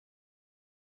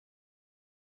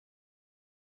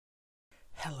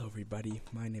Hello everybody,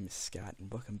 my name is Scott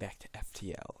and welcome back to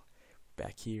FTL.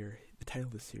 Back here, the title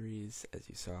of the series, as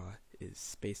you saw, is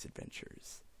Space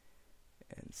Adventures.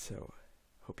 And so,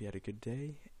 hope you had a good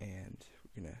day, and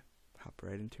we're gonna hop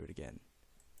right into it again.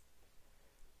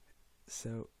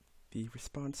 So, the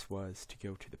response was to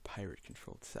go to the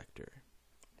pirate-controlled sector,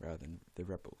 rather than the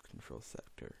rebel-controlled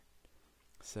sector.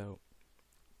 So,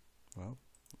 well,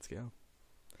 let's go.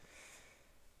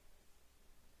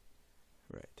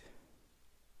 Right.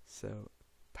 So,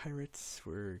 pirates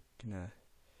were gonna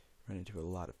run into a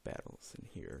lot of battles in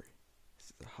here.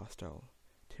 This is a hostile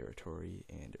territory,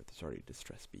 and there's already a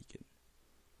distress beacon.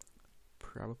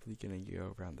 Probably gonna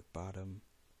go around the bottom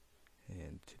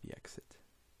and to the exit.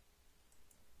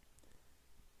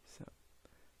 So,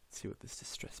 let's see what this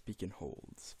distress beacon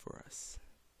holds for us.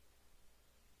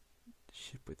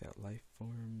 Ship without life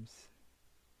forms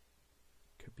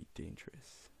could be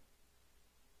dangerous.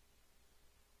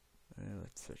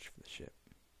 Let's search for the ship.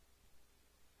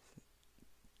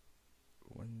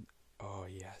 Oh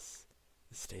yes,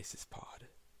 the stasis pod.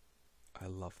 I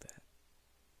love that.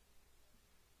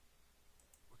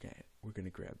 We're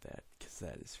gonna grab that because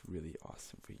that is really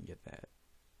awesome. If we can get that,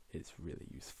 it's really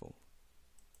useful.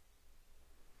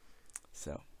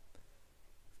 So,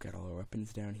 we've got all our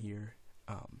weapons down here.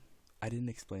 I didn't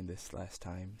explain this last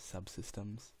time.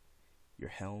 Subsystems. Your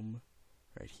helm,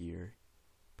 right here.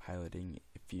 Piloting,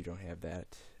 if you don't have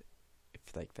that, if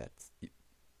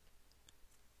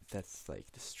that's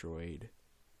like destroyed,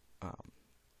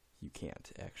 you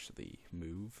can't actually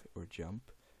move or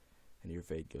jump, and your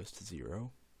evade goes to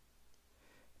 0.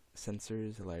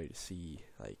 Sensors allow you to see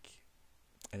like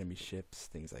enemy ships,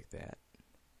 things like that.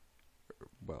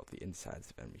 Well, the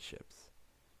insides of enemy ships.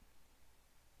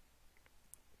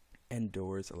 And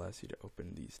doors allows you to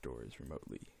open these doors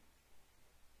remotely.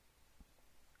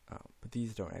 But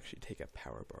these don't actually take up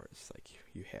power bars like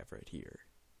you have right here.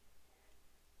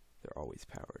 They're always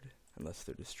powered, unless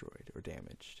they're destroyed or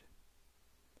damaged.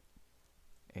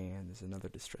 And there's another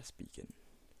distress beacon.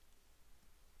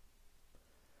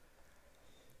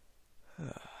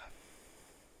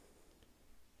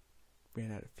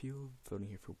 Ran out of fuel, floating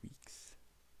here for weeks.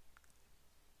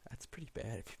 That's pretty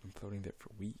bad if you've been floating there for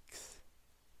weeks.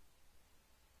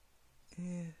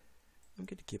 I'm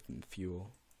gonna give them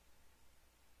fuel.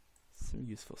 Some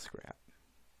useful scrap.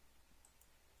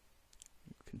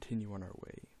 We'll continue on our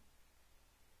way.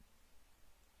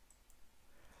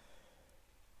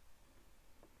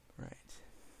 Right.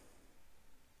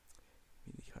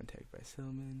 Immediately contact by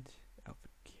settlement. Alpha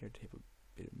caretaker,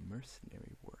 bit of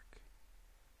mercenary work.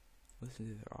 Listen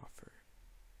to their offer.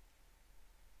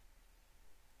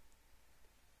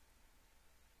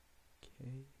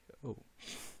 Okay. Oh.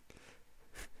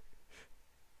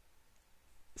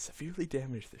 Severely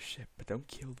damage the ship, but don't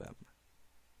kill them.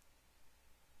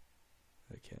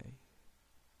 Okay.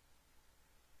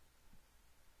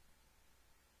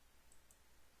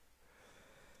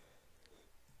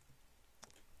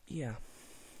 Yeah,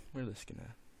 we're just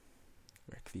gonna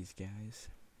wreck these guys.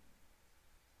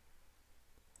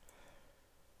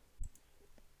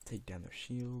 Take down their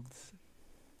shields.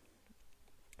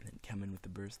 And then come in with the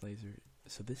burst laser.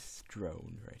 So this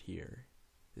drone right here,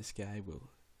 this guy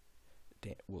will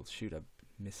shoot a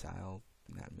missile,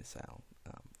 not a missile,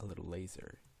 a little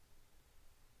laser,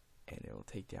 and it will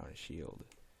take down a shield.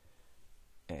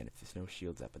 And if there's no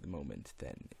shields up at the moment,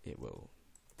 then it will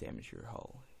damage your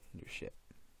hull and your ship.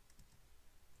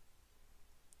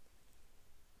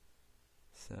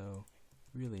 So,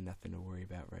 really nothing to worry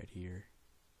about right here.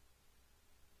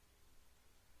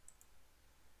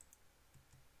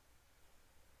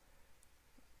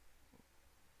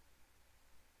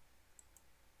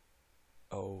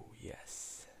 Oh,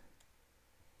 yes.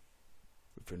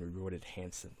 We've been rewarded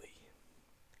handsomely.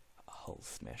 A hull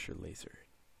smasher laser.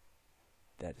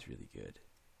 That is really good.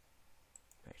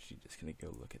 I'm actually just gonna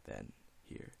go look at that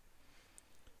here.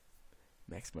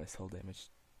 Maximize hull damage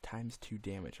 ×2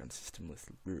 damage on systemless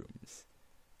rooms.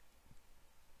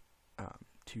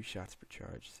 2 shots per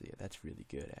charge. So yeah, that's really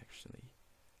good actually.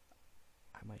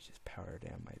 I might just power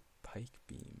down my pike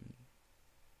beam.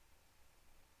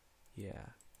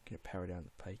 Yeah. I'm gonna power down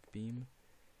the pike beam,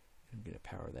 and I'm gonna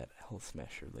power that hull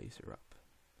smasher laser up.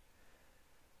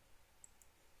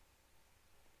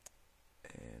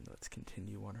 And let's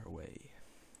continue on our way.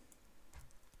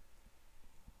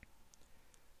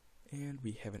 And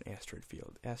we have an asteroid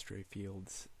field. Asteroid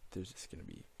fields, there's just gonna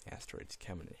be asteroids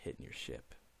coming and hitting your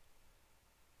ship.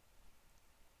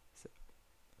 So,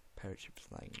 pirate ships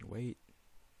lying in wait.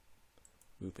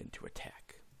 Move into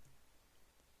attack.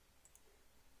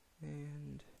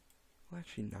 And we're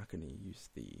actually not going to use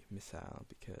the missile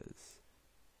because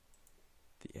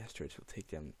the asteroids will take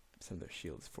down some of their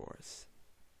shields for us.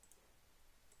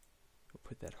 We'll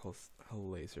put that hull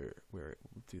laser where it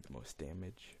will do the most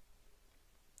damage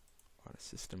on a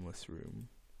systemless room.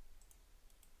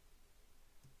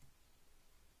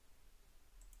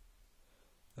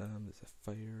 There's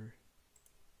a fire.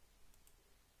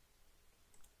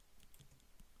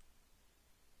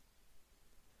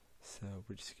 So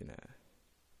we're just gonna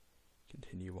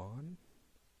continue on.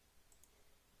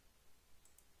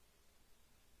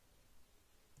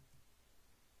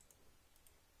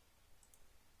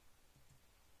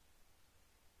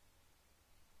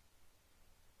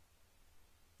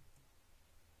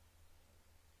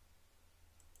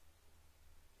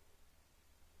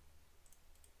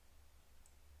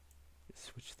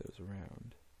 Switch those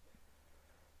around.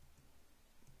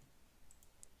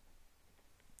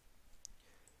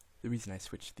 The reason I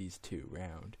switched these two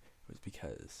around was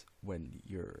because when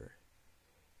your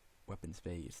weapon's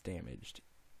bay is damaged,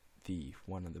 the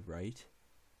one on the right,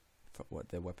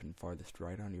 the weapon farthest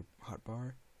right on your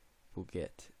hotbar, will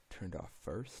get turned off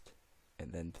first,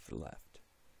 and then to the left.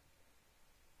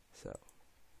 So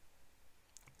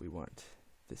we want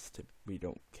this to, we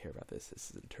don't care about this, this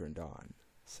isn't turned on,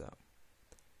 so.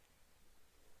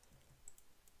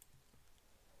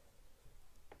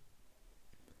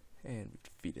 And we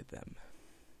defeated them.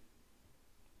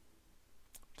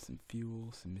 Some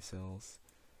fuel, some missiles,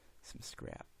 some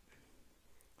scrap.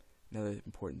 Another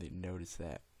important thing to note is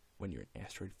that when you're in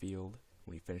asteroid field,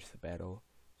 when you finish the battle,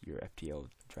 your FTL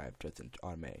drive doesn't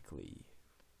automatically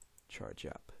charge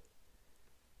up.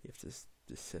 You have to just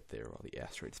sit there while the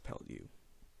asteroids pelt you.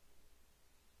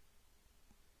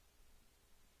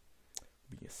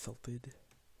 Being assaulted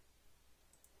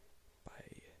by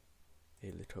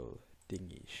a little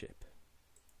dinghy ship.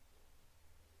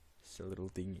 Just a little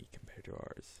dinghy compared to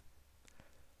ours.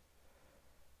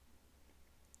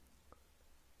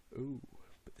 Ooh,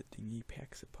 but the dinghy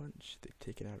packs a punch. They've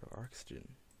taken out our oxygen.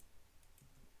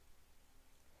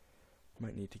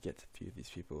 Might need to get a few of these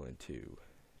people into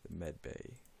the med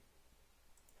bay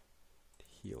to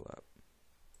heal up.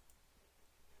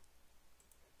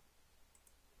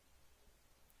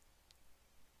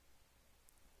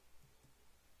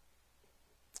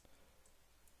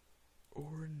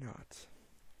 Or not.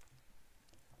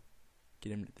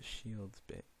 Get him to the shields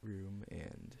room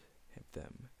and have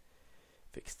them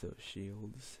fix those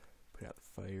shields, put out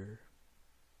the fire.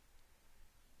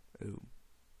 Ooh.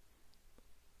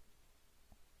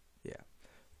 Yeah.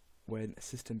 When a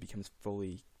system becomes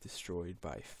fully destroyed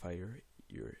by fire,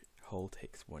 your hull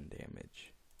takes 1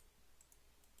 damage.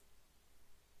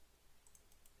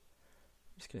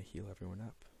 I'm just gonna heal everyone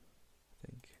up, I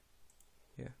think.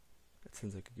 Yeah. That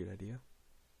sounds like a good idea.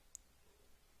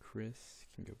 Chris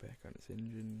can go back on his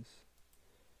engines.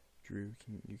 Drew,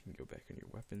 you can go back on your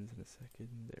weapons in a second.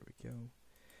 There we go.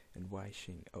 And Wai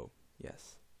Xing. Oh,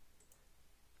 yes.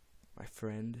 My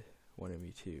friend wanted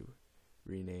me to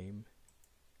rename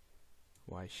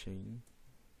Wai Xing.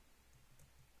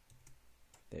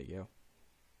 There you go.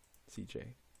 CJ.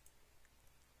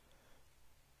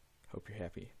 Hope you're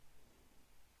happy.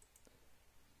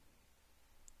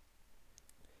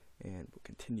 And we'll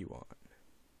continue on.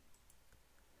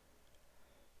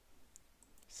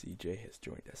 CJ has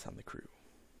joined us on the crew.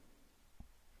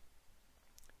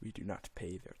 We do not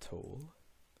pay their toll,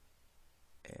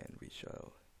 and we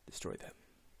shall destroy them.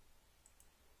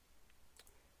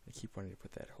 I keep wanting to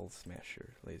put that hull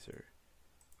smasher laser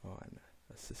on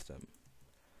a system.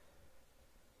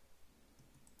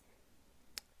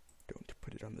 Don't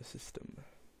put it on the system.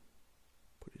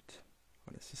 Put it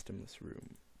on a systemless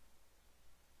room.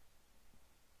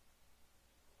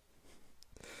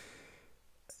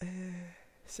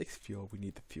 6 fuel, we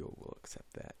need the fuel, we'll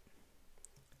accept that.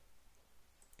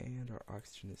 And our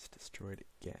oxygen is destroyed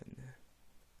again.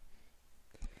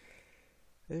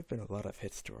 There have been a lot of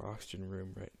hits to our oxygen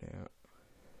room right now.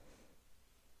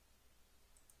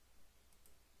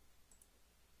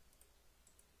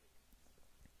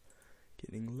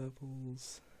 Getting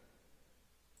levels.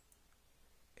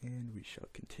 And we shall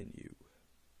continue.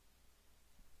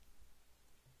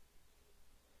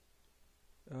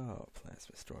 Oh,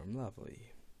 plasma storm,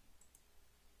 lovely.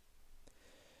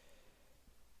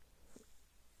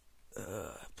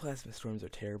 Plasma storms are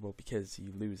terrible because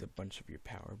you lose a bunch of your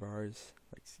power bars.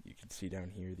 Like you can see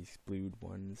down here, these blued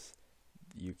ones,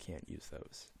 you can't use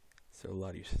those. So a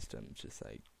lot of your systems just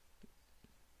like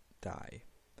die.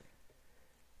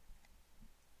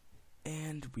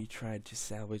 And we tried to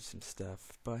salvage some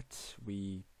stuff, but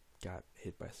we got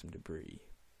hit by some debris.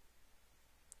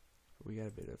 We got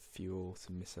a bit of fuel,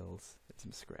 some missiles, and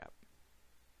some scrap.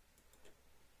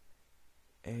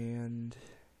 And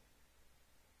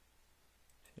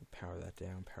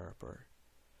down, power up our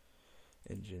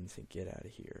engines, and get out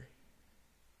of here.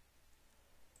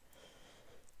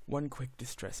 One quick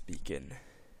distress beacon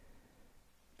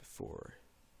before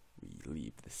we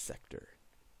leave the sector.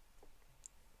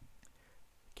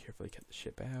 Carefully cut the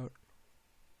ship out.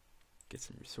 Get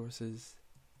some resources.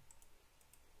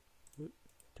 Oop,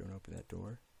 don't open that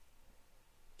door.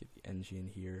 Get the engine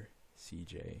here.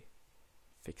 CJ.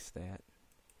 Fix that.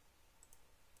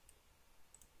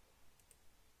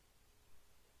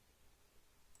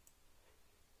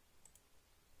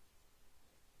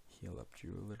 Heal up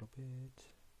Drew a little bit.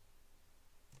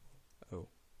 Oh,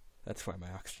 that's why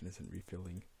my oxygen isn't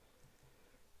refilling.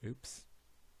 Oops.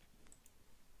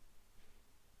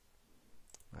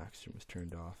 My oxygen was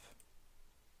turned off.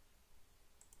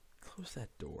 Close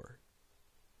that door.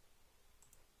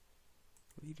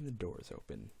 Leaving the doors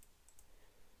open.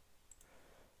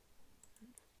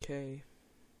 Okay.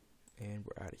 And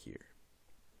we're out of here.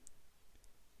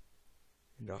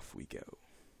 And off we go.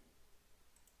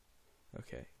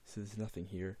 Okay, so there's nothing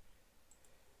here.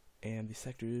 And the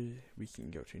sector we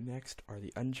can go to next are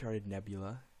the Uncharted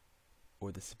Nebula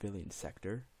or the Civilian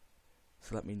Sector.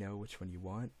 So let me know which one you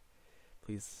want.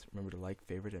 Please remember to like,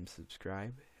 favorite, and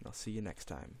subscribe, and I'll see you next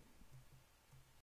time.